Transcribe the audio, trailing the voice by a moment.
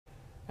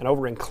And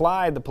over in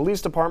Clyde, the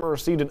police department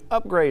received an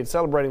upgrade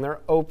celebrating their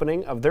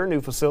opening of their new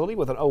facility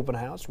with an open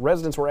house.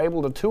 Residents were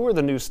able to tour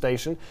the new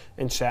station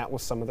and chat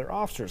with some of their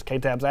officers.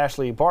 KTAB's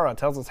Ashley Ibarra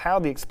tells us how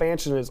the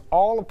expansion is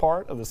all a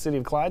part of the City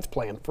of Clyde's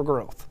plan for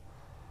growth.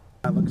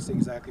 Look to see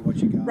exactly what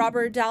you got.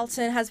 Robert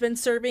Dalton has been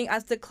serving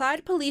as the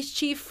Clyde police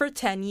chief for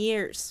 10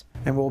 years.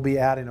 And we'll be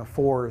adding a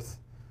fourth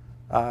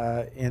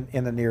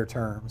in the near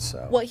term.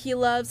 So what he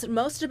loves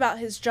most about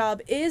his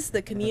job is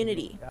the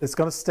community. It's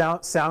going to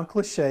sound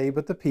cliche,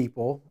 but the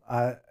people.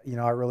 I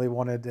really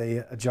wanted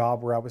a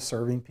job where I was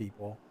serving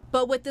people.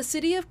 But with the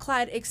City of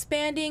Clyde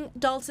expanding,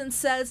 Dalton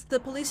says the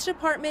police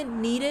department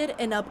needed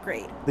an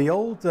upgrade. The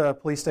old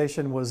police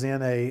station was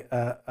in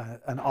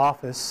an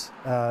office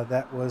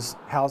that was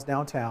housed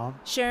downtown.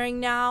 Sharing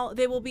now,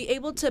 they will be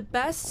able to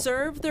best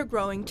serve their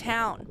growing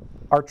town.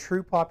 Our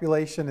true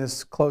population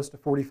is close to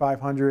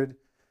 4,500.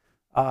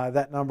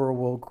 That number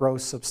will grow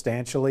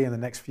substantially in the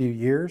next few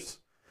years.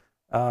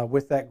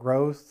 With that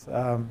growth,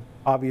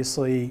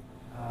 obviously,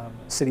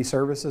 city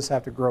services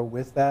have to grow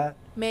with that.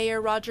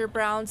 Mayor Roger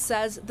Brown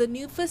says the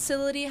new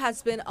facility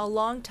has been a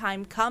long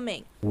time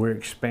coming. We're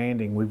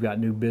expanding. We've got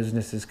new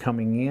businesses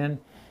coming in.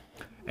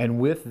 And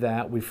with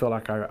that, we feel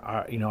like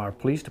our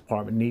police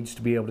department needs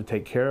to be able to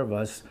take care of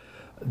us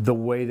the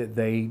way that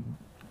they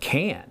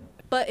can.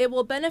 But it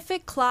will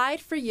benefit Clyde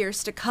for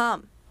years to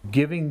come.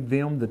 Giving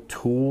them the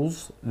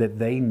tools that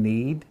they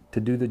need to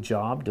do the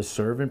job, to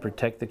serve and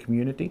protect the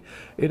community,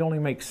 it only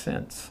makes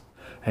sense.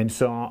 And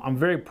so I'm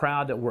very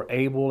proud that we're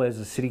able, as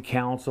a city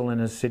council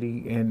and the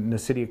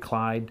city of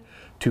Clyde,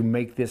 to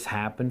make this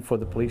happen for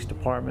the police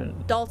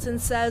department. Dalton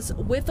says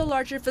with a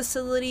larger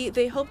facility,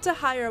 they hope to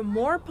hire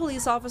more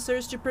police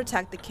officers to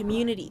protect the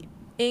community.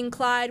 In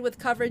Clyde, with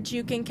coverage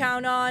you can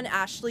count on,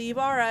 Ashley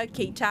Ibarra,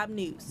 KTAB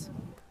News.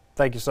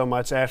 Thank you so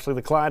much, Ashley.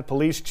 The Clyde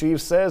Police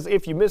Chief says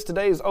if you missed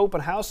today's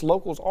open house,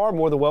 locals are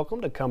more than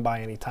welcome to come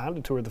by anytime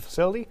to tour the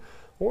facility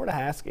or to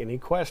ask any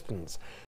questions.